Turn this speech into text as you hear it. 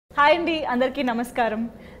Hi అండి, అందరికీ నమస్కారం.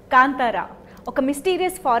 కాంతారా ఒక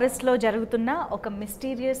మిస్టీరియస్ ఫారెస్ట్లో జరుగుతున్న ఒక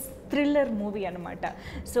మిస్టీరియస్ థ్రిల్లర్ మూవీ అనమాట.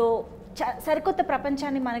 సో సరికొత్త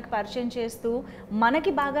ప్రపంచాన్ని మనకి పరిచయం చేస్తూ,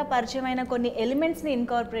 మనకి బాగా పరిచయమైన కొన్ని ఎలిమెంట్స్ని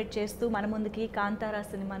ఇన్కార్పొరేట్ చేస్తూ మన ముందుకి కాంతారా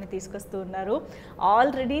సినిమాని తీసుకొస్తూ ఉన్నారు.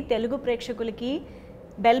 ఆల్రెడీ తెలుగు ప్రేక్షకులకి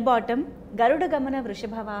బెల్ బాటమ్, గరుడ గమన,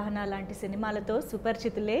 వృషభ వాహన లాంటి సినిమాలతో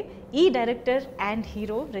సుపరిచితులే ఈ director and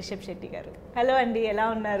hero Rishabh Shetty గారు. హలో అండి, ఎలా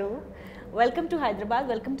ఉన్నారు? Welcome to Hyderabad,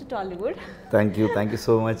 welcome to Tollywood. Thank you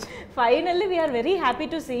so much. Finally, we are very happy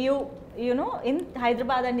to see you, in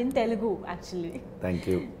Hyderabad and in Telugu actually. Thank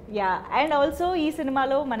you. Yeah, and also ee cinema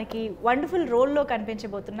lo manaki wonderful role lo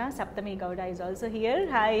kanpinchabothunna Sapthami Gowda is also here.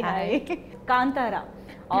 Hi. Kantara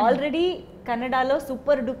already Kannada lo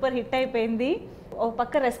super duper hit అయిపోయింది. ఒక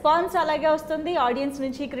పక్క response అలాగే వస్తుంది audience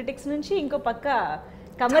నుంచి, critics నుంచి, ఇంకో పక్క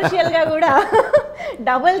కమర్షియల్గా కూడా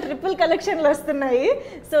డబుల్ ట్రిపుల్ కలెక్షన్లు వస్తున్నాయి.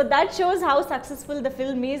 So that shows how successful the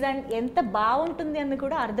film is and ఎంత బాగుంటుంది అని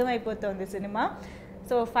కూడా అర్థమైపోతుంది సినిమా.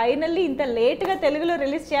 సో ఫైనల్లీ ఇంత లేట్గా తెలుగులో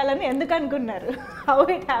రిలీజ్ చేయాలని ఎందుకు అనుకున్నారు? How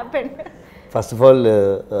it happened? First of all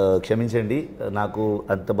క్షమించండి, నాకు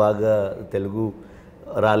అంత బాగా తెలుగు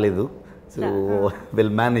రాలేదు. So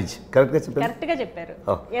will manage. కరెక్ట్గా చెప్పారు.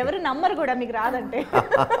 ఎవరు నమ్మరు కూడా మీకు రాదంటే.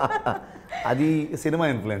 అది cinema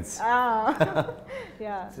influence.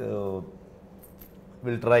 So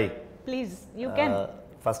will try. Please you can.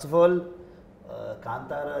 First of all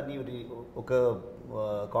Kantara అని ఒక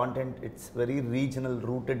content, it's very regional,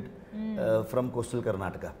 rooted from coastal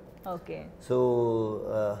Karnataka. Okay. So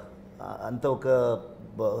అంత ఒక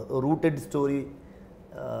rooted story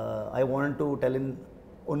I want to tell in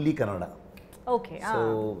only Kannada. Okay. So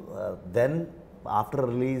then after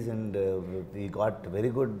release and we got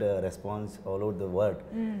very good response all over the world.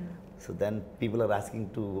 So then people are asking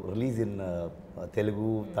to release in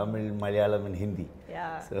Telugu, Tamil, Malayalam and Hindi.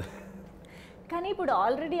 Yeah. So కానీ ఇప్పుడు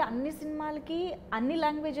already అన్ని సినిమాలకి అన్ని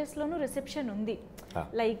లాంగ్వేజెస్లోనూ reception ఉంది.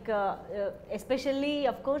 Like especially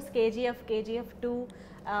of course KGF 2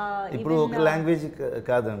 ఇప్పుడు ఒక language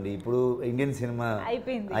కాదండి, ఇప్పుడు ఇండియన్ సినిమా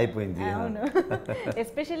అయిపోయింది. అవును.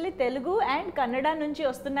 ఎస్పెషల్లీ తెలుగు అండ్ కన్నడ నుంచి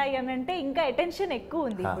వస్తున్నాయి అని అంటే ఇంకా అటెన్షన్ ఎక్కువ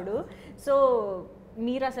ఉంది ఇప్పుడు. సో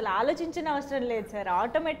మీరు అసలు ఆలోచించిన అవసరం లేదు సార్,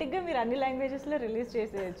 ఆటోమేటిక్గా మీరు అన్ని లాంగ్వేజెస్లో రిలీజ్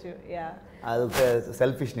చేసేయచ్చు. యా, అదొక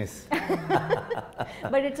selfishness.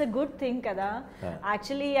 But it's a good thing కదా.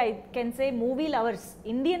 Actually I can say movie lovers,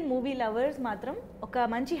 Indian movie lovers మాత్రం ఒక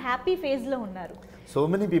మంచి హ్యాపీ ఫేజ్లో ఉన్నారు. So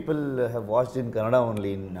many people have watched in Kannada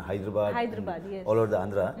only in Hyderabad, yes. all over the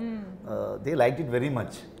Andhra. They liked it very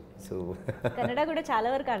much. So Kannada kuda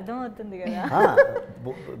chaala varaku ardham avutundi kada.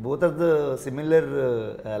 Both of the similar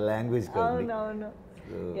language kalli. Avunu.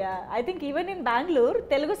 Yeah, I think even in Bangalore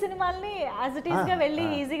Telugu cinemalni as it is ga velli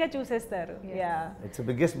easy ga choosestaru. Yeah, it's the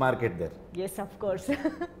biggest market there. Yes, of course.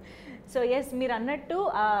 So yes, మీరు అన్నట్టు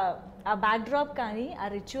ఆ backdrop కానీ, ఆ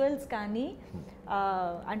rituals కానీ,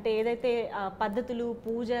 అంటే ఏదైతే పద్ధతులు,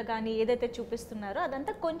 పూజ కానీ ఏదైతే చూపిస్తున్నారో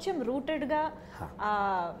అదంతా కొంచెం రూటెడ్గా,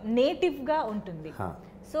 నేటివ్గా ఉంటుంది.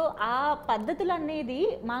 సో ఆ పద్ధతులు అనేది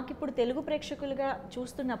మాకు ఇప్పుడు తెలుగు ప్రేక్షకులుగా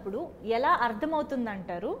చూస్తున్నప్పుడు ఎలా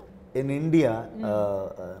అర్థమవుతుందంటారు? ఇన్ ఇండియా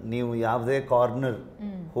ನೀವು ಯಾವುದೇ ಕಾರ್ನರ್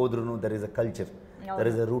ಹೋದ್ರೂ there is a culture, there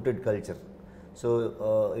is a rooted culture. So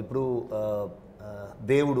ఇప్పుడు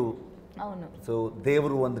దేవుడు, అవును, ಸೊ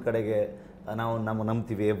ದೇವರು ಒಂದು ಕಡೆಗೆ ನಾವು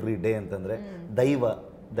ನಂಬ್ತೀವಿ ಎವ್ರಿ ಡೇ ಅಂತಂದರೆ, ದೈವ,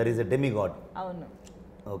 ದರ್ ಈಸ್ ಅ ಡೆಮಿಗಾಡ್. అవును.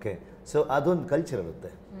 ಓಕೆ, ಸೊ ಅದೊಂದು ಕಲ್ಚರ್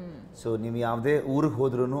ಇರುತ್ತೆ. ಸೊ ನೀವು ಯಾವುದೇ ಊರಿಗೆ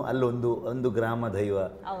ಹೋದ್ರೂ ಅಲ್ಲೊಂದು ಗ್ರಾಮ ದೈವ,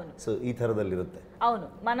 ಸೊ ಈ ಥರದಲ್ಲಿರುತ್ತೆ. అవును,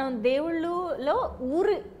 మనం దేవుళ్ళలో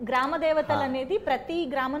ఊరు గ్రామ దేవతలు అనేది ప్రతి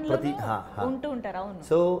గ్రామంలో ఉంటూ ఉంటారు. అవును.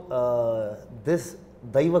 సో దిస్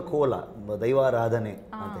దైవకోల, దైవారాధನೆ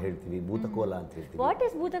ಅಂತ ಹೇಳ್ತೀವಿ, ಭೂತಕೋಲ ಅಂತ ಹೇಳ್ತೀವಿ. What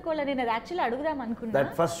is Bhuta Kola? నేను అది యాక్చువల్లీ అడుగుదాం అనుకున్నా.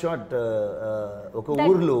 దట్ ఫస్ట్ షాట్, ఒక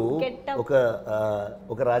ఊర్లో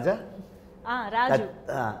ఒక రాజా, రాజు,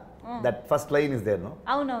 that first line is there, no?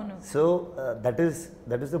 అవునవును. So that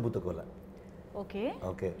is the Bhuta Kola.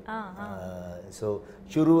 Okay. So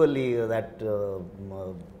ಶುರುವಲ್ಲಿ that,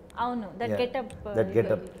 అవును, that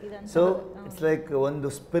getup. So it's like ಒಂದು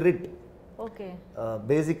ಸ್ಪಿರಿಟ್. ఓకే.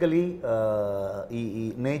 ಬೇಸಿಕಲಿ ಈ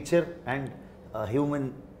ನೇಚರ್ ಆ್ಯಂಡ್ హ్యూమన్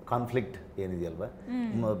కాన్ఫ్లిక్ట్ ఏనిది అಲ್ವಾ,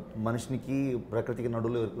 మనుషునికి ప్రకృతికి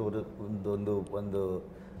నడులో ಒಂದು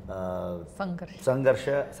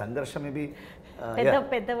సంఘర్ష మేబీ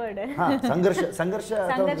పెద్ద వర్డ్, ಸಂಘರ್ಷ.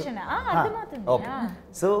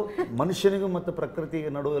 ಸೊ ಮನುಷ್ಯನಿಗೂ ಮತ್ತು ಪ್ರಕೃತಿಗೆ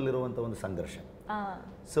ನಡುವಲ್ಲಿರುವಂಥ ಒಂದು ಸಂಘರ್ಷ.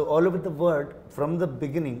 So all over the world, from the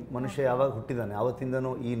beginning, ಮನುಷ್ಯ ಯಾವಾಗ ಹುಟ್ಟಿದಾನೆ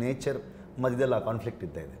ಆವತ್ತಿಂದನೂ ಈ ನೇಚರ್ ಮಧ್ಯದಲ್ಲಿ ಆ ಕಾನ್ಫ್ಲಿಕ್ಟ್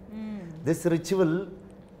ಇದ್ದ ಇದೆ. ದಿಸ್ ರಿಚುವಲ್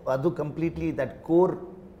ಅದು ಕಂಪ್ಲೀಟ್ಲಿ ದಟ್ ಕೋರ್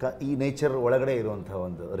ಈ ನೇಚರ್ ಒಳಗಡೆ ಇರುವಂತಹ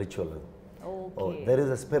ಒಂದು ರಿಚುವಲ್ ಅದು. There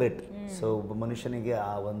is a spirit. So ಮನುಷ್ಯನಿಗೆ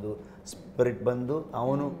ಆ ಒಂದು ಸ್ಪಿರಿಟ್ ಬಂದು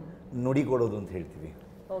ಅವನು ನುಡಿ ಕೊಡೋದು ಅಂತ ಹೇಳ್ತೀವಿ.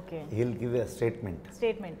 Hill give A statement.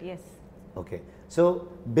 Okay, so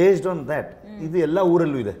based on that ಇದು ಎಲ್ಲ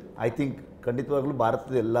ಊರಲ್ಲೂ ಇದೆ. ಐ ಥಿಂಕ್ ಖಂಡಿತವಾಗ್ಲೂ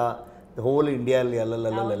ಭಾರತದ ಎಲ್ಲ ಹೋಲ್ ಇಂಡಿಯಾದಲ್ಲಿ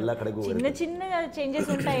ಎಲ್ಲ ಕಡೆಗೂ ಚಿನ್ನ ಚೇಂಜಸ್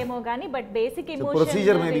ఉంటాయేమో గానీ but basic emotion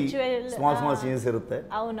procedure may be small changes ಇರುತ್ತೆ.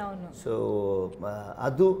 ಸೊ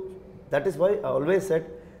ಅದು that is why I always shed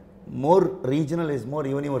more regional is more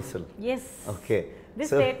universal. Yes. Okay. This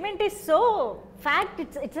statement is so fact.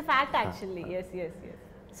 It's a fact actually. Yes.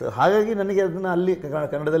 So ಹಾಗಾಗಿ ನನಗೆ ಅದನ್ನ ಅಲ್ಲಿ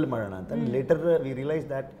ಕನ್ನಡದಲ್ಲಿ ಮಾಡೋಣ ಅಂತ. Litre V realise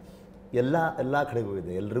that ಎಲ್ಲ ಕಡೆಗೂ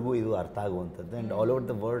ಇದೆ, ಎಲ್ರಿಗೂ ಇದು ಅರ್ಥ ಆಗುವಂಥದ್ದು. And all over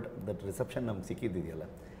the world that reception ನಮ್ಗೆ ಸಿಕ್ಕಿದೆಯಲ್ಲ.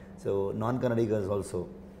 So non ಕನ್ನಡಿಗರ್ಸ್ also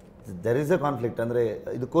there is a conflict. ಅಂದರೆ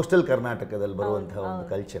ಇದು ಕೋಸ್ಟಲ್ ಕರ್ನಾಟಕದಲ್ಲಿ ಬರುವಂತಹ ಒಂದು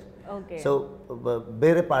ಕಲ್ಚರ್. ಸೊ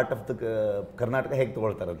ಬೇರೆ ಪಾರ್ಟ್ ಆಫ್ ದ ಕರ್ನಾಟಕ ಹೇಗೆ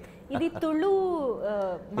ತಗೊಳ್ತಾರಂತೆ, ఇది ತುಳು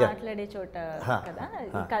మాట్లాడే చోట కదా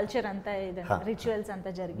కల్చర్ అంతా ఇదంతా రిచువల్స్ అంతా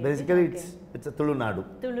జరిగేది. Basically it's a Tulunadu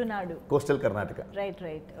coastal Karnataka.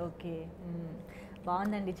 Right. Okay,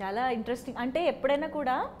 బాగుందండి, చాలా ఇంట్రెస్టింగ్. అంటే ఎప్పుడైనా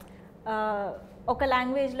కూడా ఒక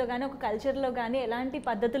లాంగ్వేజ్లో కానీ ఒక కల్చర్లో కానీ ఎలాంటి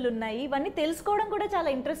పద్ధతులు ఉన్నాయి ఇవన్నీ తెలుసుకోవడం కూడా చాలా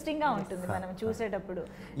ఇంట్రెస్టింగ్ గా ఉంటుంది మనం చూసేటప్పుడు.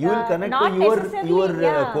 You will connect to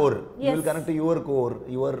your core, you will connect to your core,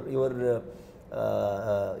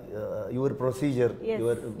 your procedure,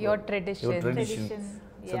 your tradition.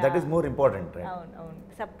 So that is more important, right? అవును.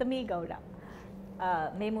 సప్తమి గౌడ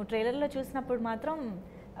మేము ట్రైలర్లో చూసినప్పుడు మాత్రం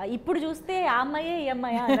ఇప్పుడు చూస్తే ఆ అమ్మాయే ఈ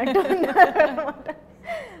అమ్మాయా అన్నట్టు అన్నమాట.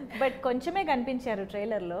 బట్ కొంచెమే కనిపించారు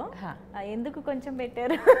ట్రైలర్లో. ఎందుకు కొంచెం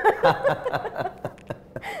పెట్టారు?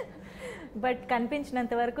 బట్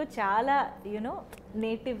కనిపించినంత వరకు చాలా యూనో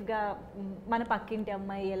నేటివ్గా మన పక్కింటి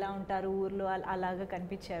అమ్మాయి ఎలా ఉంటారు ఊర్లో అలాగా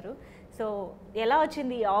కనిపించారు. సో ఎలా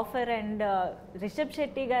వచ్చింది ఈ ఆఫర్? అండ్ రిషబ్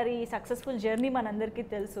శెట్టి గారి సక్సెస్ఫుల్ జర్నీ మనందరికీ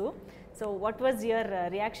తెలుసు. So what was your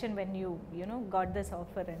reaction when you know got this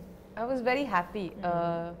offer? And I was very happy.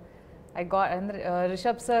 I got, and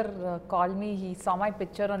Rishab sir called me. He saw my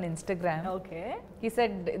picture on Instagram. Okay. He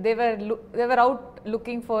said they were out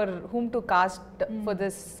looking for whom to cast for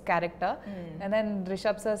this character. And then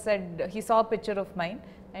Rishab sir said he saw a picture of mine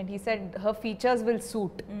and he said her features will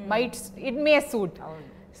suit. It may suit.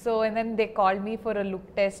 So and then they called me for a look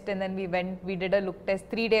test, and then we did a look test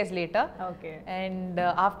 3 days later. Okay. And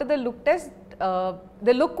after the look test,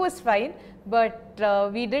 the look was fine, but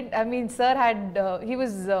we did, I mean, sir had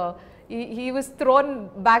he was thrown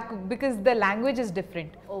back because the language is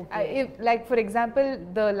different. Okay. Like for example,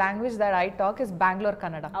 the language that I talk is Bangalore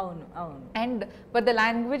Kannada. And but the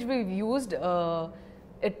language we've used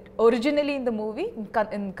it originally in the movie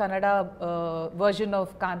in Kannada version of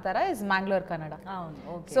Kantara is Mangalore Kannada.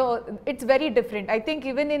 Okay. So it's very different. I think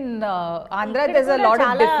even in Andhra there's a lot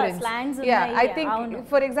of difference. I think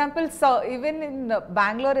for example, so even in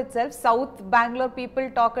Bangalore itself, South Bangalore people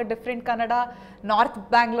talk a different Kannada, North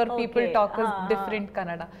Bangalore people talk a different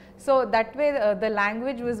Kannada. So that way the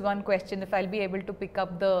language was one question, if I'll be able to pick up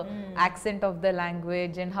the accent of the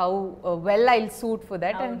language and how well I'll suit for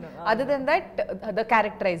that. And other than that, the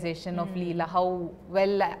characterization of Leela,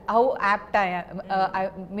 how apt I am,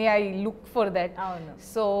 may I look for that.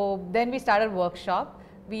 So then we started workshop.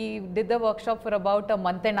 We did the workshop for about a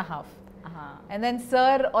month and a half. And then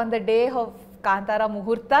sir, on the day of Kantara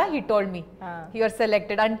Muhurta, he told me you are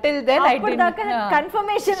selected. Until then I didn't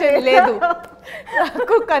confirmation ledu.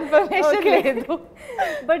 Confirmation ledu.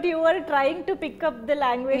 But you were trying to pick up the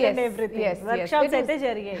language and everything. Workshops అయితే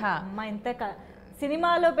జరిగాయి. అమ్మా ఇంత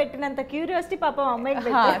సినిమాలో పెట్టినంత curiosity పాపం అమ్మాయికి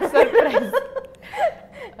పెట్టారు. Surprise.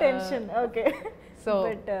 Tension. Okay. So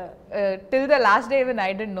till the last day even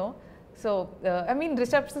I didn't know. So I mean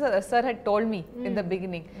Rishab sir had told me in the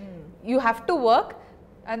beginning, you have to work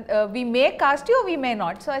and we may cast you or we may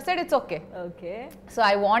not. So I said it's okay. So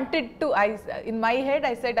I wanted to, in my head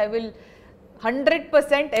I said I will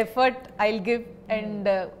 100% effort I'll give, and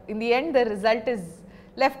in the end the result is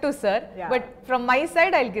left to sir. But from my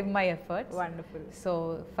side I'll give my efforts. Wonderful. So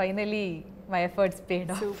finally my efforts paid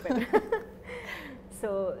off. Super. So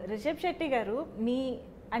Rishabh Shetty గారు, మీ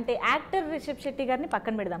అంటే actor Rishabh Shetty గారిని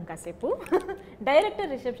పక్కన పెడదాం కాసేపు, director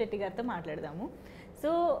Rishabh Shetty గారితో మాట్లాడదాము.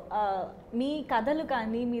 So మీ కథలు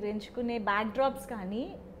కానీ మీరు ఎంచుకునే బ్యాక్డ్రాప్స్ కానీ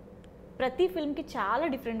ప్రతి ఫిల్మ్కి చాలా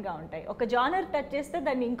డిఫరెంట్గా ఉంటాయి. ఒక జానర్ టచ్ చేస్తే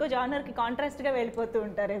దాన్ని ఇంకో జానర్కి కాంట్రాస్ట్గా వెళ్ళిపోతూ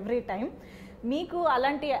ఉంటారు ఎవ్రీ టైం. మీకు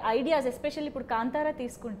అలాంటి ఐడియాస్, ఎస్పెషల్లీ ఇప్పుడు కాంతారా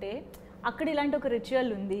తీసుకుంటే అక్కడ ఇలాంటి ఒక రిచువల్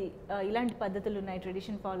ఉంది, ఇలాంటి పద్ధతులు ఉన్నాయి,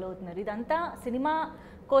 ట్రెడిషన్ ఫాలో అవుతున్నారు, ఇదంతా సినిమా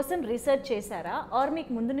కోసం రీసెర్చ్ చేశారా ఆర్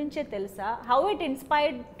మీకు ముందు నుంచే తెలుసా? How it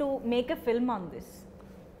inspired to make a film on this?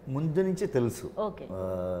 ముందు నుంచే తెలుసు. ఓకే.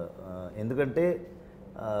 ఎందుకంటే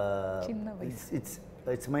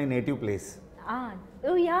it's my native place.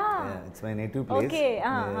 Oh yeah. Yeah, it's my native place. Okay.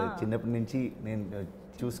 చిన్నప్పటి నుంచి నేను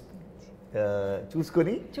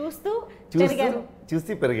చూసుకొని చూస్తూ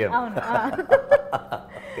పెరిగాను.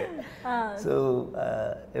 So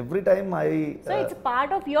every time so it's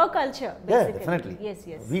part of your culture basically. Yeah, definitely. Yes.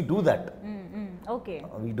 We do that. Okay.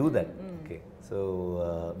 We do that. Okay. So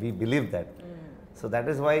we believe that. So that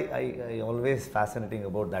is why I always fascinating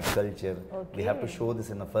about that culture. Okay. We have to show this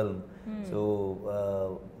in a film. So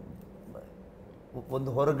ಒಂದು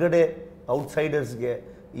ಹೊರಗಡೆ ಔಟ್ಸೈಡರ್ಸ್ಗೆ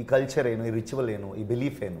ಈ culture ಏನು, ಈ ritual ಏನು, ಈ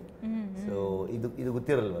belief ಏನು, so ಇದು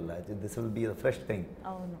ಗೊತ್ತಿರಲ್ವಲ್ಲ. This will be the fresh thing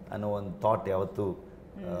ಅನ್ನೋ ಒಂದು ಥಾಟ್ ಯಾವತ್ತೂ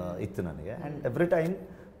ಇತ್ತು ನನಗೆ. And every time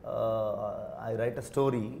I write a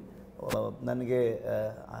story, ನನಗೆ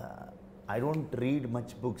I don't read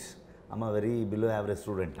much books. I'm a very below average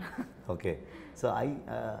student. Okay. So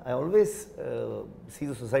I always see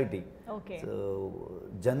the society. Okay. So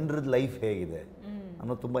ಜನರ life ಹೇಗಿದೆ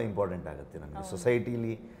ಅನ್ನೋದು ತುಂಬ ಇಂಪಾರ್ಟೆಂಟ್ ಆಗುತ್ತೆ ನನಗೆ.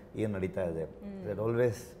 ಸೊಸೈಟಿಲಿ ಏನು ನಡೀತಾ ಇದೆ ದಟ್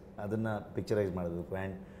ಆಲ್ವೇಸ್ ಅದನ್ನು ಪಿಕ್ಚರೈಸ್ ಮಾಡಬೇಕು.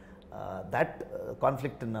 ಆ್ಯಂಡ್ ದ್ಯಾಟ್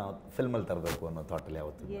ಕಾನ್ಫ್ಲಿಕ್ಟನ್ನು ಫಿಲ್ಮಲ್ಲಿ ತರಬೇಕು ಅನ್ನೋ ಥಾಟಲ್ಲಿ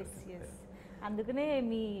ಯಾವತ್ತು. అందుకనే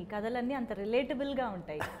మీ కథలన్నీ అంత రిలేటబుల్గా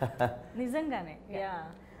ఉంటాయి నిజంగానే. యా.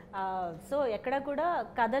 సో ఎక్కడ కూడా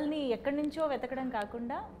కథల్ని ఎక్కడి నుంచో వెతకడం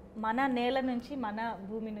కాకుండా మన నేల నుంచి, మన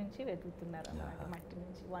భూమి నుంచి వెతుకుతున్నారు అన్నమాట, మట్టి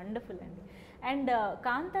నుంచి. వండర్ఫుల్ అండి. అండ్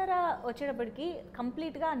కాంతారా వచ్చేటప్పటికి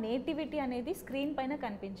కంప్లీట్గా నేటివిటీ అనేది స్క్రీన్ పైన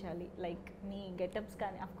కనిపించాలి. లైక్ మీ గెటప్స్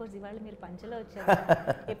కానీ, అఫ్ కోర్స్ ఇవాళ మీరు పంచలో వచ్చారు,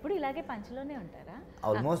 ఎప్పుడు ఇలాగే పంచలోనే ఉంటారా?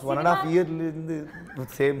 Almost 1.5 years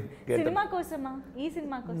same getup. Cinema కోసమా? ఈ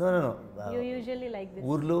సినిమా కోసం? No. You usually like this.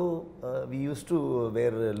 ఊర్లో we used to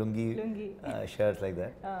wear lungi shirts like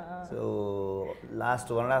that. So last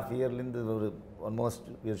 1.5 years almost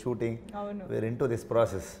we are shooting. We are into this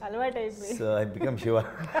process. So I become Shiva.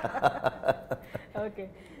 Okay.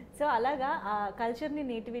 So అలాగా ఆ కల్చర్ని,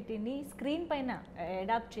 నేటివిటీని screen పైన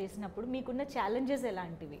adapt చేసినప్పుడు మీకున్న challenges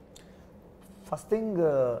ఎలాంటివి? First thing,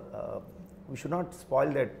 we should not spoil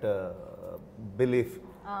that belief.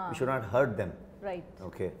 We should not hurt them. Right.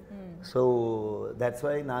 Okay. So that's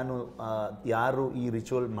why ನಾನು ಯಾರು ಈ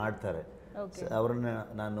ರಿಚುವಲ್ ಮಾಡ್ತಾರೆ ಅವ್ರನ್ನ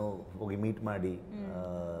ನಾನು ಹೋಗಿ ಮೀಟ್ ಮಾಡಿ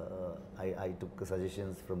I took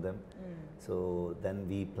suggestions from them. So then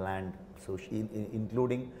we planned. So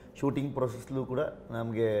including shooting processlu kuda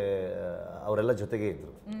namge avarella jotege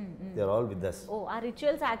idru. They are all with us. Oh, ఆ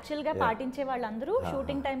rituals actual గా పాటించే వాళ్ళందరూ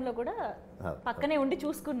షూటింగ్ టైం లో కూడా పక్కనే ఉండి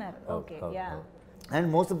చూసుకున్నారు. Okay. Yeah. And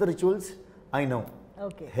most of the rituals I know.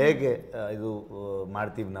 Okay. ಹೇಗೆ ಇದು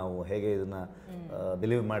ಮಾಡ್ತೀವಿ ನಾವು, ಹೇಗೆ ಇದನ್ನ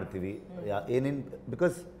ಬಿಲೀವ್ ಮಾಡ್ತೀವಿ ಏನೇನು,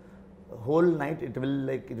 because hole night it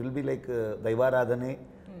will be like ದೈವಾರಾಧನೆ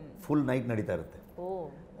ಫುಲ್ ನೈಟ್ ನಡೀತಾ ಇರುತ್ತೆ.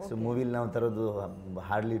 ಸೊ ಮೂವಿಲಿ ನಾವು ತರೋದು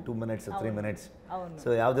hardly 2 minutes 3 minutes. So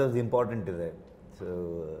ಯಾವ್ದಾವ್ದು important ಇದೆ, ಸೊ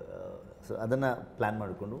ಅದನ್ನು ಪ್ಲ್ಯಾನ್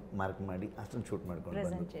ಮಾಡಿಕೊಂಡು ಮಾರ್ಕ್ ಮಾಡಿ ಅಷ್ಟೊಂದು ಶೂಟ್ ಮಾಡ್ಕೊಂಡು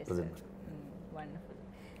ಪ್ರೆಸೆಂಟ್. వండర్ఫుల్.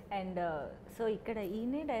 అండ్ సో ఇక్కడ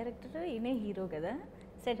ఈయనే డైరెక్టర్, ఈయనే హీరో కదా.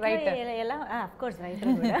 సెట్ ఎలా, ఆఫ్ కోర్స్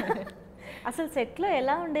రైటర్ కూడా. అసలు సెట్లో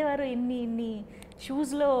ఎలా ఉండేవారు ఇన్ని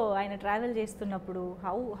షూస్లో ఆయన ట్రావెల్ చేస్తున్నప్పుడు?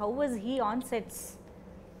 How was he on sets?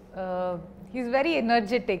 He's very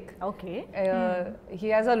energetic. Okay. He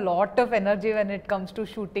has a lot of energy when it comes to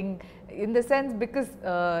shooting, in the sense because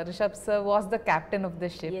Rishab sir was the captain of the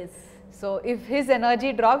ship. Yes. So if his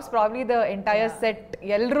energy drops, probably the entire set,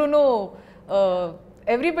 Elruno,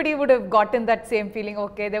 everybody would have gotten that same feeling.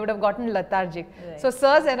 Okay, they would have gotten lethargic. Right. So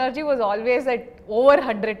sir's energy was always at over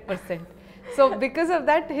 100%. So because of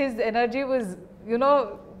that, his energy was,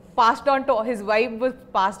 passed on to, his vibe was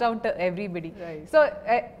passed on to everybody. Right. So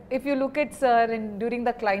if you look at sir, and during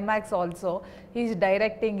the climax also, he's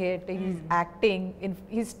directing it, he's acting,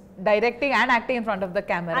 he's directing and acting in front of the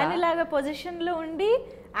camera. ఆయనలాగా position లో ఉండి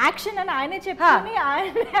action అని ఆయనే చెప్తాని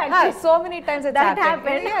ఆయనే. So many times it's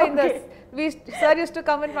happened. Yeah, sir used to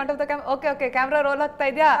come in front of the camera. Okay, camera roll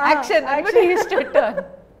agta idya, action. But he used to turn.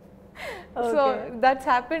 So that's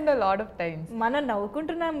happened a lot of times. మనం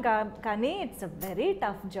నవ్వుకుంటున్నాం కానీ it's a very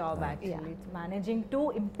tough job actually. It's managing 2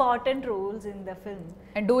 important roles in the film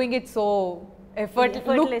and doing it so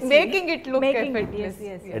making it look effortless.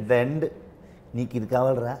 Yes. At the end, నీకు ఇది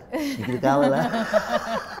కావాలరా, నీకు ఇది కావాలా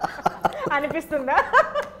అనిపిస్తుందా?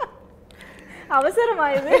 అవసరమా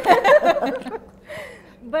ఇది?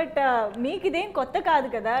 బట్ మీకు ఇదేం కొత్త కాదు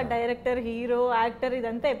కదా, డైరెక్టర్, హీరో, యాక్టర్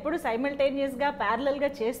ఇదంతా ఎప్పుడు సైమల్టేనియస్గా ప్యారలల్గా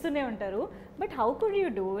చేస్తూనే ఉంటారు. But how could you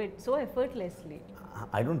do it so effortlessly?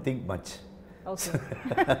 I don't think much. Okay.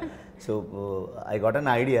 So I got an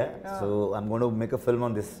idea. So I'm going to make a film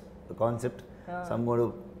on this concept. So I'm going to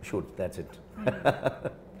shoot. That's it.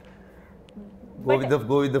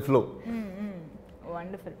 Go with the flow.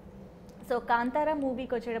 Wonderful. So Kantara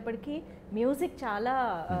మూవీకి వచ్చేటప్పటికి music చాలా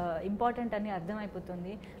important అని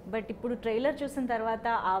అర్థమైపోతుంది. But ఇప్పుడు trailer చూసిన తర్వాత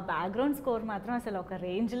ఆ background score మాత్రం అసలు ఒక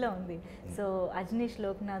రేంజ్లో ఉంది. సో అజనీష్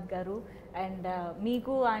లోక్నాథ్ గారు అండ్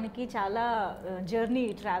మీకు ఆయనకి చాలా జర్నీ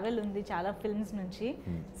ట్రావెల్ ఉంది చాలా ఫిల్మ్స్ నుంచి.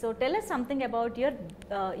 So tell us something about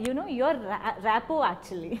your rapport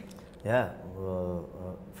actually. Yeah,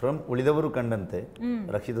 from Ulidavaru Kandante,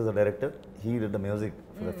 Rakshit was the director, he did the music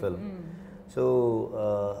for the film. So,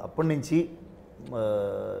 అప్పటి నుంచి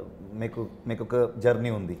మీకు ఒక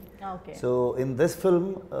జర్నీ ఉంది. So in this film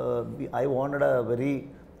I wanted a very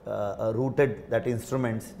rooted that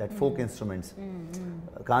instruments, that folk instruments.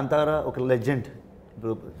 Kantara ఒక legend,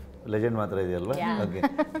 ఇప్పుడు legend ಮಾತ್ರ ಇದೆಯಲ್ವಾ? Okay.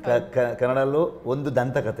 ಕನ್ನಡಲ್ಲೂ ಒಂದು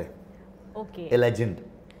ದಂತಕಥೆ, ಎ ಲೆಜೆಂಡ್.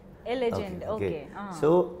 ಸೊ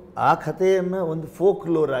ಆ ಕಥೆಯನ್ನು ಒಂದು ಫೋಕ್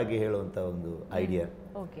ಲೋರ್ ಆಗಿ ಹೇಳುವಂಥ ಒಂದು ಐಡಿಯಾ.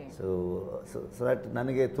 ಸೊ ದಟ್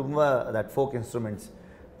ನನಗೆ ತುಂಬ that folk instruments,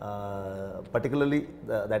 particularly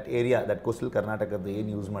that area, that coastal ಕರ್ನಾಟಕದ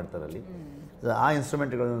ಏನು ಯೂಸ್ ಮಾಡ್ತಾರಲ್ಲಿ ಆ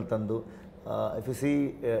ಇನ್ಸ್ಟ್ರೂಮೆಂಟ್ಗಳನ್ನು ತಂದು, if U C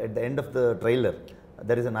at the end of the trailer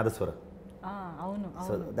there is a ನಾದಸ್ವರ.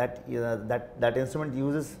 So that instrument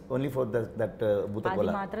uses only for that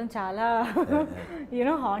bhutakola. అది మాత్రం చాలా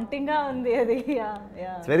haunting గా ఉంది అది.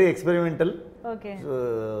 It's very experimental. Okay. So,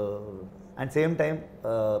 and same time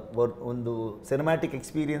ಒಂದು ಸಿನಿಮ್ಯಾಟಿಕ್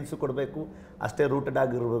ಎಕ್ಸ್ಪೀರಿಯನ್ಸ್ ಕೊಡಬೇಕು, ಅಷ್ಟೇ rooted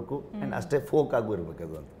ಆಗಿರಬೇಕು ಅಂಡ್ ಅಷ್ಟೇ ಫೋಕ್ ಆಗಿರಬೇಕು.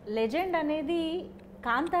 ಅದು లెజెండ్ అనేది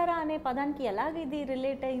కాంతారా అనే పదానికి ఎలాగ ఇది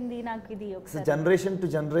రిలేట్ అయింది నాకు ఇది ఒకసారి. Generation to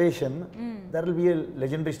generation there will be a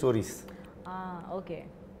legendary stories. Okay.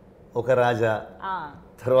 ఒక రాజా,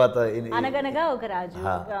 తర్వాత అనగనగా ఒక రాజు.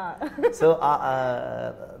 So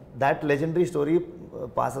that legendary story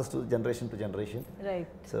passes to generation, right?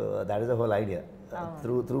 So that is the whole idea,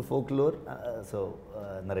 through folklore, so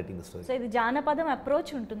narrating the story. So ఇది జానపదం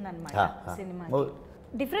approach ఉంటుందన్నమాట సినిమాకి.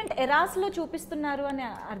 Different eras లో చూపిస్తున్నారు అని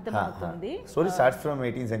అర్థమవుతుంది. Story starts from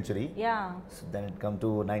 18th century. Yeah. So then it come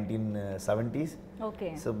to 1970s.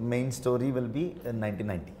 Okay. So main story will be in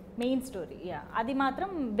 1990. Main story, అది మాత్రం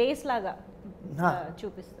బేస్ లాగా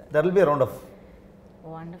చూపిస్తారు. That will be round of.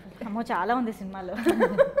 Wonderful. అమ్మో చాలా ఉంది సినిమాలో.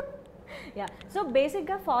 సో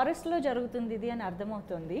బేసిక్గా ఫారెస్ట్లో జరుగుతుంది ఇది అని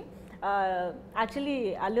అర్థమవుతుంది. యాక్చువల్లీ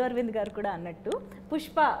అల్లు అరవింద్ గారు కూడా అన్నట్టు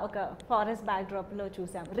పుష్ప ఒక ఫారెస్ట్ బ్యాక్డ్రాప్లో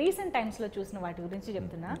చూసాం. రీసెంట్ టైమ్స్లో చూసిన వాటి గురించి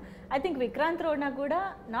చెప్తున్నా. ఐ థింక్ విక్రాంత్ రోడ్నా కూడా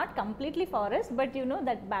not completely forest, but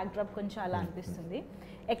that backdrop కొంచెం అలా అనిపిస్తుంది.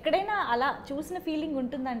 ఎక్కడైనా అలా చూసిన ఫీలింగ్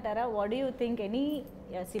ఉంటుందంటారా? What do you think? Any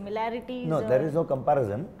similarities? No, there is no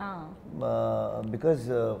comparison. Because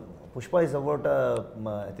Pushpa is about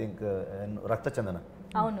I think Rakta Chandana.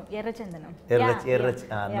 అవును, ఎర్రచందనం.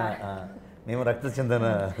 మేము రక్త చందన.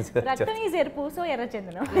 రక్తం ఈజ్ ఎరుపు, సో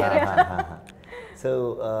ఎర్రచందనం. So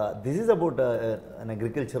this is about an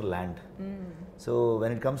agricultural land. So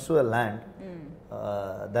when it comes to a land,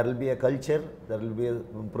 there will be a culture, there will be a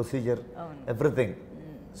procedure, everything.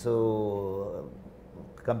 So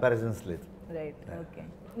comparisons లేదు. Right. Okay.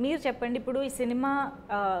 మీరు చెప్పండి, ఇప్పుడు ఈ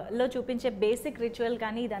సినిమాలో చూపించే basic ritual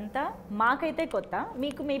కానీ ఇదంతా మాకైతే కొత్త,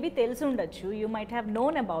 మీకు మేబీ తెలిసి ఉండొచ్చు. You might have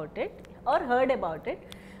known about it or heard about it.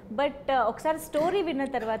 But ఒకసారి స్టోరీ విన్న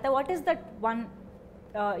తర్వాత what is that one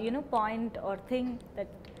point are thing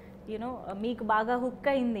that మీకు బాగా హుక్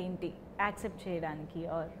అయింది ఏంటి యాక్సెప్ట్ చేయడానికి,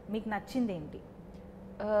 ఆర్ మీకు నచ్చింది ఏంటి?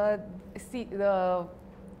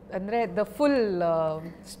 Andre the full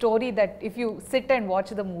story, that if you sit and watch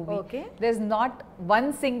the movie, there's not one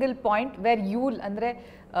single point where you andre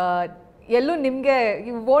yellu nimge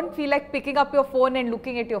you won't feel like picking up your phone and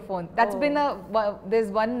looking at your phone. That's been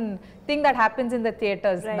there's one thing that happens in the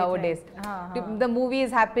theaters nowadays. The movie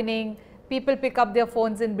is happening, people pick up their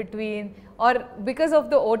phones in between, or because of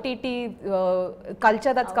the OTT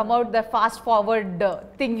culture that's come out, the fast forward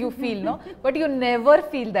thing you feel, no? But you never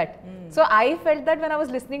feel that. So I felt that when I was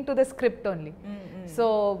listening to the script only. So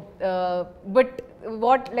but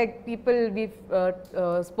what, like, people we've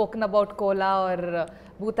spoken about Kola or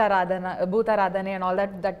Bhutaradhane and all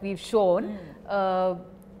that we've shown,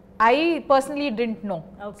 I personally didn't know.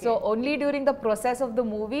 So only during the process of the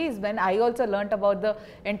movie is when I also learnt about the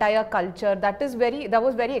entire culture. That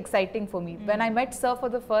was very exciting for me. When I met Sir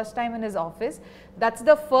for the first time in his office, that's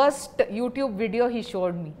the first YouTube video he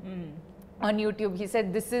showed me on YouTube. He said,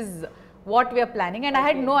 this is what we are planning, and I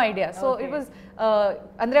had no idea. So it was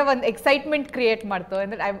andre one excitement create marto,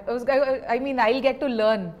 and I mean I'll get to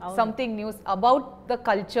learn something new about the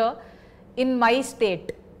culture in my state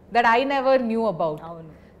that I never knew about.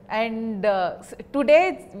 And today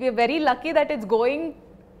we are very lucky that it's going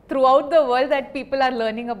throughout the world, that people are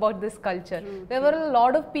learning about this culture. There were a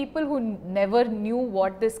lot of people who never knew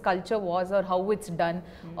what this culture was or how it's done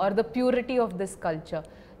or the purity of this culture.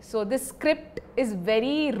 So this script is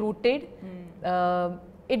very rooted.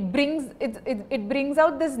 It brings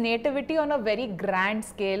out this nativity on a very grand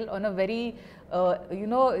scale, on a very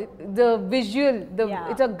the visual.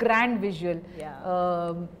 It's a grand visual.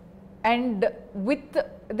 And with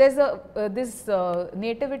there's this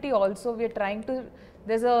nativity also we are trying to.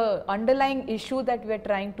 There's a underlying issue that we are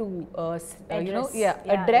trying to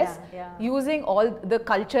address using all the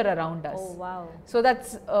culture around us. Oh wow! So that's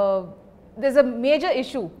there's a major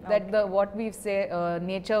issue that what we say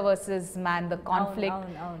nature versus man, the conflict.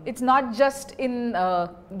 It's not just in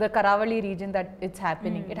the Karavali region that it's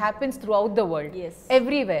happening. It happens throughout the world. Yes.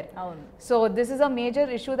 Everywhere. So this is a major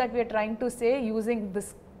issue that we are trying to say using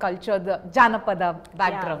this culture, the Janapada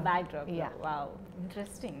background. Yeah. Wow.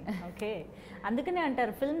 Interesting. Okay. అందుకనే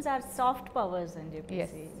అంటారు films are soft powers అని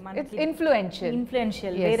చెప్పేసి మనకి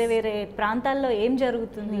influential వేరే వేరే ప్రాంతాల్లో ఏం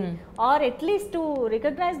జరుగుతుంది are at least to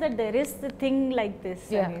recognise that there is the thing like this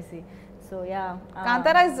అనేసి so yeah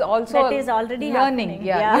Kantara is also that is already learning.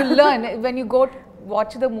 You learn when you go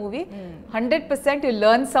watch the movie 100% you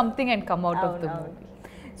learn something and come out of the movie.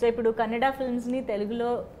 So ఇప్పుడు కన్నడ ఫిల్మ్స్ని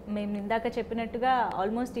తెలుగులో మేము ఇందాక చెప్పినట్టుగా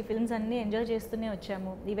almost ఈ films అన్ని enjoy చేస్తూనే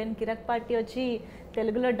వచ్చాము. ఈవెన్ కిరక్ పార్టీ వచ్చి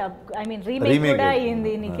తెలుగులో రీమేక్ కూడా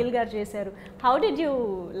అయ్యింది, నిఖిల్ గారు చేశారు. How did you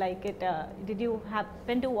like it? Did you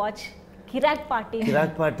happen to watch Kirik party?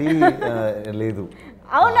 Kirik party లేదు.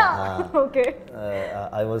 అవునా? Okay.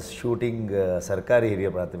 I was shooting Sarkari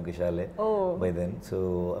area Prathamika Shale by then, so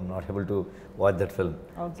I'm not able to watch that film.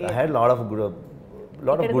 So I had a lot of good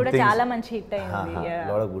things. చాలా మంచి hit అయింది.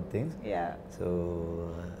 Lot of good things. So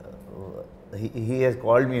he has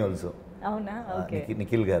called me also. అవునా? Okay.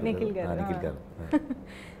 Nikhil గారు.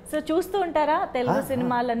 So చూస్తూ ఉంటారా తెలుగు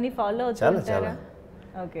సినిమాలన్నీ? Follow అవుతూ ఉంటారా?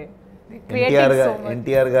 ఓకే.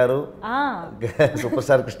 ఎన్టీఆర్ గారు, సూపర్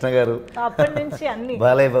స్టార్ కృష్ణ గారు, అప్పటి నుంచి అన్ని,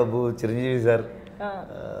 Balayya Babu, Chiranjeevi sir.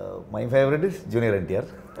 My favourite is junior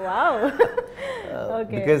NTR. Wow.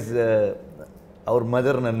 Okay. Because our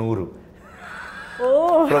mother Nannur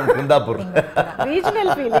from Kundapur. Regional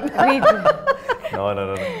feeling. No.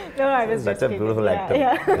 I was such a beautiful actor.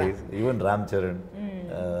 Even Ram Charan,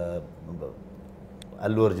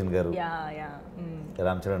 Allu Arjun garu,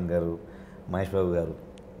 Ram Charan garu, Mahesh Babu garu,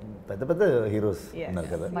 పెద్ద heroes ఉన్నారు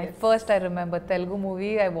కదా. My first I remember Telugu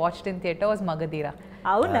movie I watched in theatre was Magadira.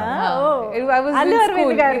 అవునా?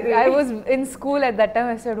 I was in school at that time.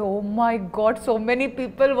 I said, oh my god, so many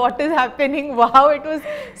people, what is happening? Wow, it was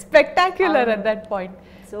spectacular at that point.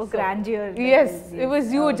 So grandeur. Yes, it was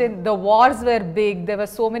huge, and the wars were big. There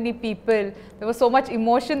were so many people. There was so much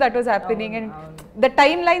emotion that was happening, and the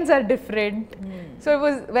timelines are different. So it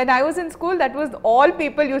was, when I was in school, that was all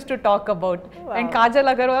people used to talk about. And Kajal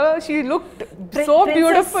Agarwal, she looked so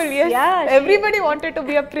beautiful. Yes, everybody wanted to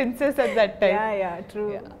be a princess at that time.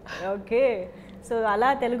 True. Okay. So అలా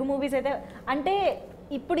Telugu movies అయితే అంటే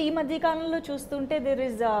ఇప్పుడు ఈ మధ్య కాలంలో చూస్తుంటే there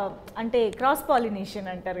is అంటే cross pollination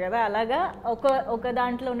అంటారు కదా, అలాగా ఒక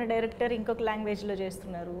దాంట్లో ఉన్న డైరెక్టర్ ఇంకొక లాంగ్వేజ్లో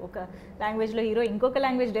చేస్తున్నారు, ఒక లాంగ్వేజ్లో హీరో ఇంకొక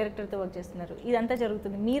లాంగ్వేజ్ డైరెక్టర్తో వర్క్ చేస్తున్నారు. ఇదంతా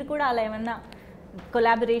జరుగుతుంది. మీరు కూడా అలా ఏమన్నా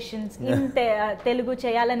కొలాబరేషన్స్ ఇన్ తెలుగు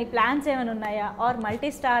చేయాలని ప్లాన్స్ ఏమైనా ఉన్నాయా? Are multi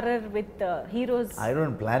starrer with heroes? I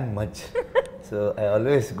don't plan much. So I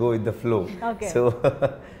always go with the flow. Okay. So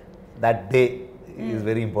that day is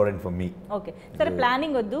very important for me. Okay. Sir,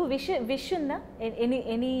 planning వద్దు, wish ఉందా?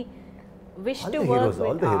 Any wish to work with?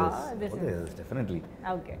 All the heroes, definitely.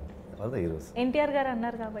 Okay. All the heroes. NTR గారు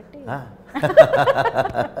అన్నారు కాబట్టి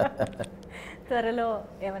త్వరలో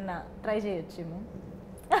ఏమన్నా try చేయొచ్చేమో.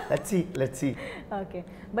 Let's see. Okay.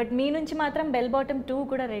 But మీ నుంచి మాత్రం bell bottom 2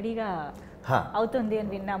 కూడా రెడీగా అవుతుంది అని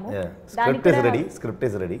విన్నాము. Script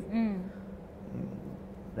is ready.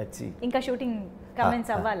 Let's see. ఇంకా షూటింగ్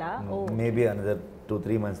కమెంట్స్ అవ్వాలా? Maybe another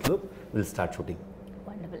 2-3 months లో we'll start shooting.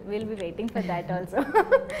 Wonderful. We'll be waiting for that also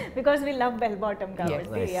because we love bell bottom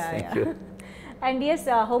కాబట్టి. Thank you. And yes,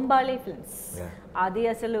 Hombale Films. అది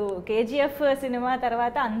అసలు KGF cinema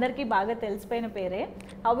తర్వాత అందరికీ బాగా తెలిసిపోయిన పేరే.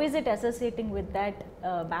 How is it associating with that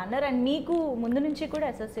banner? And మీకు ముందు నుంచి కూడా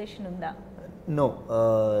అసోసియేషన్ ఉందా? నో,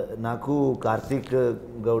 నాకు కార్తిక్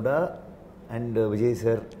గౌడ అండ్ విజయ్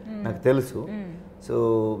సార్ నాకు తెలుసు. So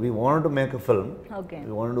we want to make a film,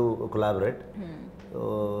 we want to collaborate.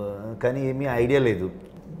 కానీ ఏమీ ఐడియా లేదు.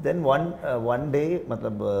 Then one day,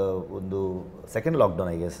 ಒಂದು second lockdown,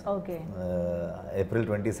 I guess. Okay. April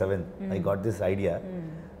 27th, I got this idea.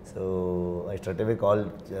 So I straight away called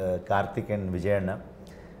Karthik and Vijayana.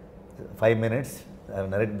 5 minutes, I have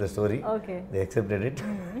narrated the story. Okay. They accepted it.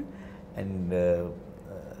 And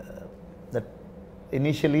that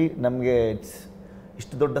initially, ನಮಗೆ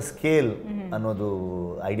ಇಷ್ಟು ದೊಡ್ಡ scale ಅನ್ನೋದು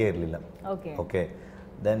idea ಇರಲಿಲ್ಲ. Okay. Okay.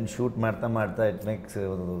 Then shoot ಮಾಡ್ತಾ it makes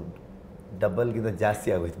double ಗಿಂತ ಜಾಸ್ತಿ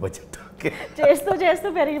ಆಗೋಯ್ತು budget. Okay, చేస్తూ చేస్తూ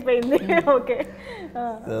పెరిగిపోయింది. Okay,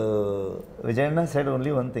 so Vijayanna said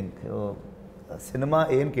only one thing, cinema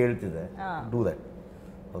ಏನು ಕೇಳ್ತಿದೆ do that,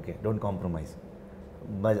 okay, don't compromise,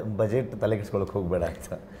 budget ತಲೆ ಕೆಡ್ಸ್ಕೊಳಕ್ಕೆ ಹೋಗಬೇಡ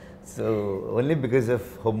ಅಂತ. So only because of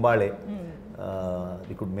Hombale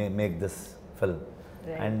we could make this film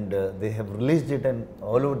and they have released it and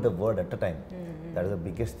all over the world at a time. That is the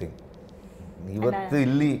biggest thing. ಇವತ್ತು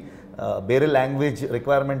ಇಲ್ಲಿ ಬೇರೆ language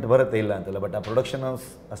requirement ಬರುತ್ತೆ, ಇಲ್ಲ ಅಂತಲ್ಲ, but ಆ production house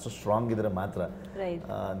ಅಷ್ಟು strong ಇದ್ರೆ ಮಾತ್ರ.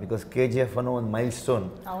 ಬಿಕಾಸ್ KGF ಅನ್ನೋ ಒಂದು mile stone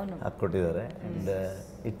ಹಾಕ್ಕೊಟ್ಟಿದ್ದಾರೆ and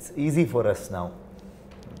it's easy for us ನಾವು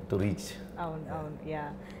టు రీచ్. అవును అవును, యా.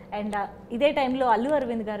 అండ్ ఇదే టైంలో అల్లు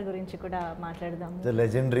అరవింద్ గారి గురించి కూడా మాట్లాడదాం. The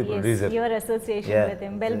legendary producer, your association with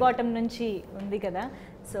him bell bottom నుంచి ఉంది కదా.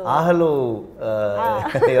 సో ఆహలో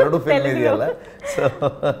ಎರಡು ಫಿಲ್ಮ್ ಇದೆಯಲ್ಲ, ಸೊ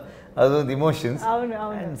ಅದೊಂದು ಇಮೋಷನ್ಸ್. అవును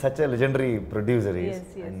అవును, and such a legendary producer he is,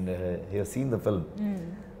 and he has seen the film,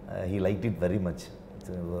 he liked it very much.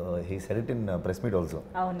 So, he said it in press meet also,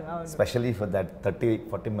 అవును అవును, especially for that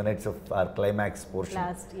 30-40 minutes of our climax portion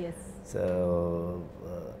last, yes. So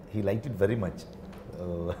he liked it very much.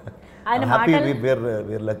 I'm happy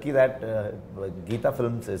we're lucky that Geeta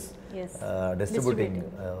Films is distributing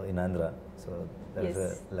in Andhra, so that's a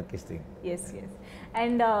luckiest thing. Yes, yes.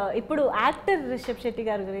 And ఇప్పుడు actor Rishabh Shetty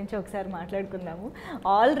గారి గురించి ఒకసారి మాట్లాడుకుందాము.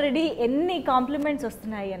 Already ఎన్ని compliments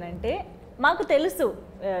వస్తున్నాయి అని అంటే, మాకు తెలుసు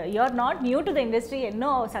you are not new to the industry,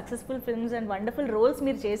 ఎన్నో successful films and wonderful roles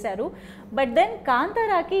మీరు చేశారు. బట్ దెన్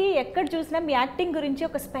కాంతారాకి ఎక్కడ చూసినా మీ యాక్టింగ్ గురించి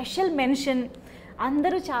ఒక స్పెషల్ మెన్షన్,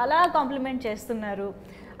 అందరూ చాలా కాంప్లిమెంట్ చేస్తున్నారు.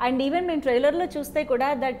 అండ్ ఈవెన్ మేము ట్రైలర్లో చూస్తే కూడా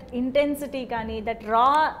దట్ ఇంటెన్సిటీ కానీ, దట్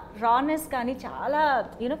రానెస్ కానీ చాలా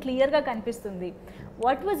క్లియర్గా కనిపిస్తుంది.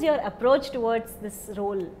 What was your approach towards this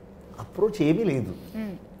role? Approach ఏమీ లేదు,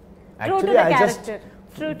 true to the character.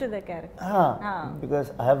 True to the character. Because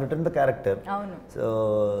I have written the character. Avunu. So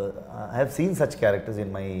I have seen such characters in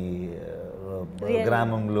my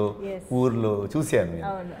ಗ್ರಾಮಂలో, ಊರ್లో చూశాను నేను.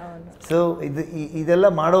 అవును అవును. So ಇದೆಲ್ಲ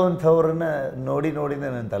ಮಾಡೋವಂಥವ್ರನ್ನ ನೋಡಿ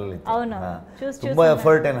ನನ್ನ ತಲೆಯಲ್ಲಿ ತುಂಬ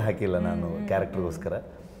ಎಫರ್ಟ್ ಏನು ಹಾಕಿಲ್ಲ ನಾನು ಕ್ಯಾರೆಕ್ಟರ್ಗೋಸ್ಕರ.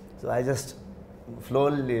 ಸೊ ಐ ಜಸ್ಟ್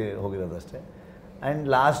ಫ್ಲೋಲ್ಲಿ ಹೋಗಿರೋದು ಅಷ್ಟೇ. ಆ್ಯಂಡ್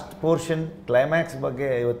ಲಾಸ್ಟ್ ಪೋರ್ಷನ್ ಕ್ಲೈಮ್ಯಾಕ್ಸ್ ಬಗ್ಗೆ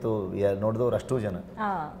ಇವತ್ತು ನೋಡಿದವ್ರು ಅಷ್ಟು ಜನ,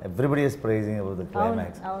 everybody is pricing about the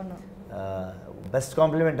climax. Best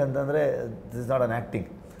compliment ಅಂತಂದರೆ this is not an acting,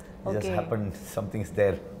 just happened, something is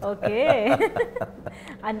there. Okay.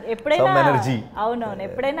 And ఎప్పుడైనా అవునవును,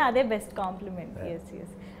 ఎప్పుడైనా అదే best compliment. yes yes.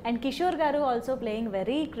 And Kishore గారు also playing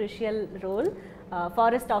very crucial role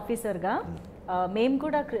forest ఆఫీసర్గా. మేము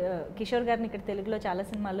కూడా కిషోర్ గారిని ఇక్కడ తెలుగులో చాలా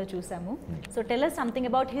సినిమాల్లో చూసాము. So tell us something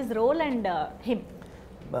about his role and him.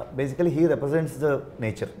 Basically he represents the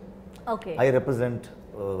nature. Okay. I represent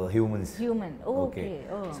humans. Human. Okay.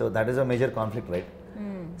 So that is a major conflict, right?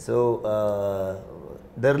 So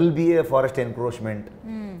there will be a forest encroachment.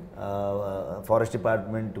 Forest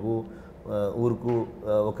department కు ఊరుకు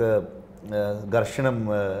ఒక ఘర్షణం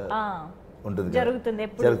ఉంటుంది, జరుగుతుంది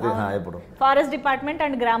ఎప్పుడు. Forest department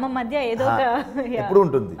and గ్రామం మధ్య ఏదో ఎప్పుడు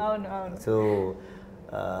ఉంటుంది. అవును అవును. So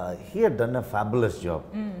he had done a fabulous job.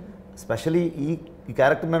 Specially ಈ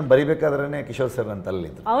ಕ್ಯಾರೆಕ್ಟರ್ ನಾನು ಬರಿಬೇಕಾದ್ರೆ ಕಿಶೋರ್ ಸರ್ ನನ್ನ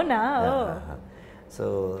ತಲೆಯಿದ್ರು. అవునా? So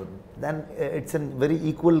then it's an very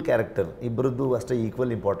equal character, ಇಬ್ಬರದ್ದು ಅಷ್ಟೇ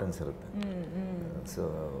ಈಕ್ವಲ್ ಇಂಪಾರ್ಟೆನ್ಸ್ ಇರುತ್ತೆ. So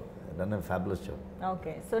done a fabulous job.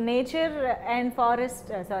 Okay, so nature and forest,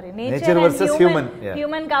 nature versus human.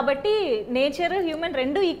 Human కాబట్టి nature human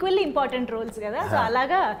రెండు equally important roles కదా. So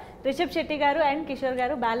అలాగా రిషబ్ శెట్టి గారు అండ్ కిషోర్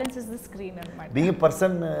గారు బ్యాలెన్సెస్ ద స్క్రీన్ అన్నమాట. Being A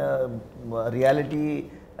person reality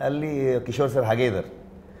ಅಲ್ಲಿ ಕಿಶೋರ್ ಸರ್ ಹಾಗೆ ಇದ್ದಾರೆ.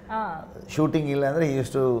 ಶೂಟಿಂಗ್ ಇಲ್ಲ ಅಂದರೆ he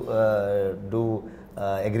used to do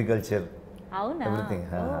agriculture. అవునా? Everything.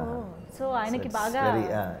 సో ఆయనకి బాగా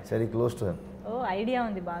very close to him. Idea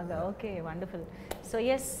ఉంది బాగా. Okay, wonderful. So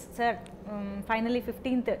yes sir, finally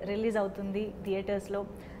 15th release అవుతుంది థియేటర్స్లో.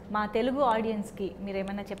 మా తెలుగు ఆడియన్స్కి మీరు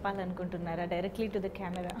ఏమైనా చెప్పాలనుకుంటున్నారా directly to the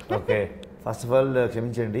camera? Okay, first of all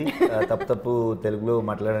క్షమించండి తప్పు తెలుగులో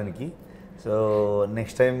మాట్లాడడానికి. So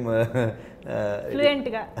next time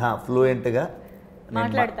ఫ్లూయెంట్గా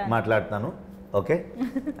ಮಾತಾಡ್ತಾನು. Okay,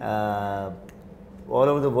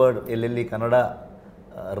 all over the world ಎಲ್ಲೆಲ್ಲಿ ಕನ್ನಡ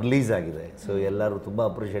ರಿಲೀಸ್ ಆಗಿದೆ, ಸೊ ಎಲ್ಲರೂ ತುಂಬ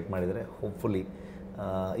ಅಪ್ರಿಷಿಯೇಟ್ ಮಾಡಿದ್ದಾರೆ. Hopefully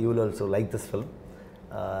you will also like this film.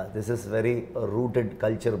 This is very rooted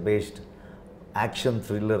culture based action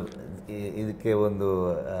thriller. ಇದಕ್ಕೆ ಒಂದು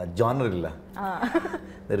ಜಾನರ್ ಇಲ್ಲ.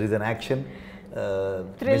 There is an action,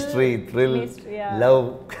 mystery, thrill, love,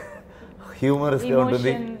 హ్యూమరస్గా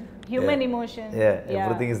ఉంటుంది. Human emotion,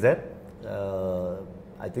 everything is there.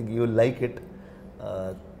 I think you will like it.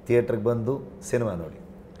 ಥಿಯೇಟ್ರಿಗೆ ಬಂದು cinema ನೋಡಿ,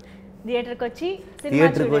 థియేటర్కి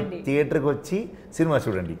వచ్చి cinema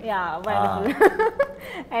చూడండి.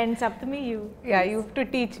 And Sapthami, you. Yeah, you have to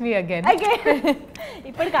teach me again.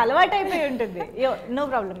 ఇప్పటికి అలవాటు అయిపోయి ఉంటుంది. No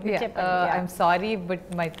problem. I'm sorry, but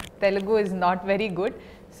my Telugu is not very good.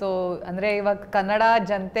 So ಅಂದ್ರೆ ఇವಾಗ ಕನ್ನಡ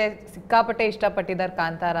ಜನತೆ ಸಿಕ್ಕಾಪಟ್ಟೆ ಇಷ್ಟಪಟ್ಟಿದ್ದಾರೆ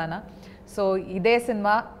ಕಾಂತಾರಾನ. ಸೊ ಇದೇ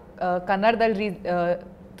ಸಿನಿಮಾ ಕನ್ನಡದಲ್ಲಿ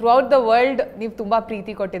ಥ್ರೂಔಟ್ ದ ವರ್ಲ್ಡ್ ನೀವು ತುಂಬ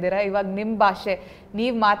ಪ್ರೀತಿ ಕೊಟ್ಟಿದ್ದೀರಾ. ಇವಾಗ ನಿಮ್ಮ ಭಾಷೆ,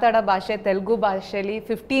 ನೀವು ಮಾತಾಡೋ ಭಾಷೆ ತೆಲುಗು ಭಾಷೆಯಲ್ಲಿ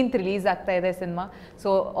 15th ರಿಲೀಸ್ ಆಗ್ತಾ ಇದೆ cinema. So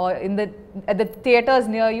at the theaters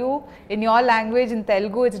near you, in your language, in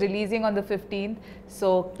Telugu, it's releasing on the 15th. So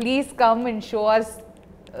please come and show us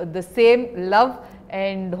the same love,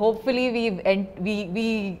 and hopefully we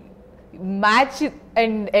match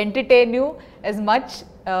and entertain you as much.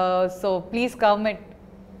 So please come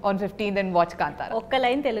on 15th and watch Kantara. ఒక్క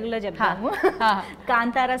line తెలుగులో చెప్తాము.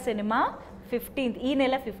 Kantara cinema 15th, ఈ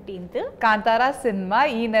నెల 15th. Kantara cinema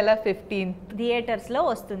ఈ నెల 15th theatres లో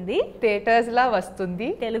వస్తుంది. Theatres లో వస్తుంది.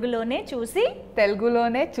 తెలుగులోనే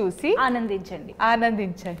చూసి ఆనందించండి.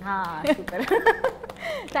 Super.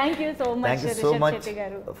 Thank you so much, Rishab Shetty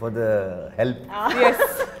garu. For the help. Yes.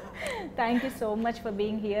 Thank you so much for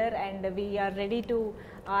being here, and we are ready to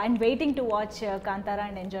and waiting to watch Kantara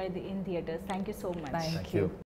and enjoy in theaters. Thank you so much. Thank you.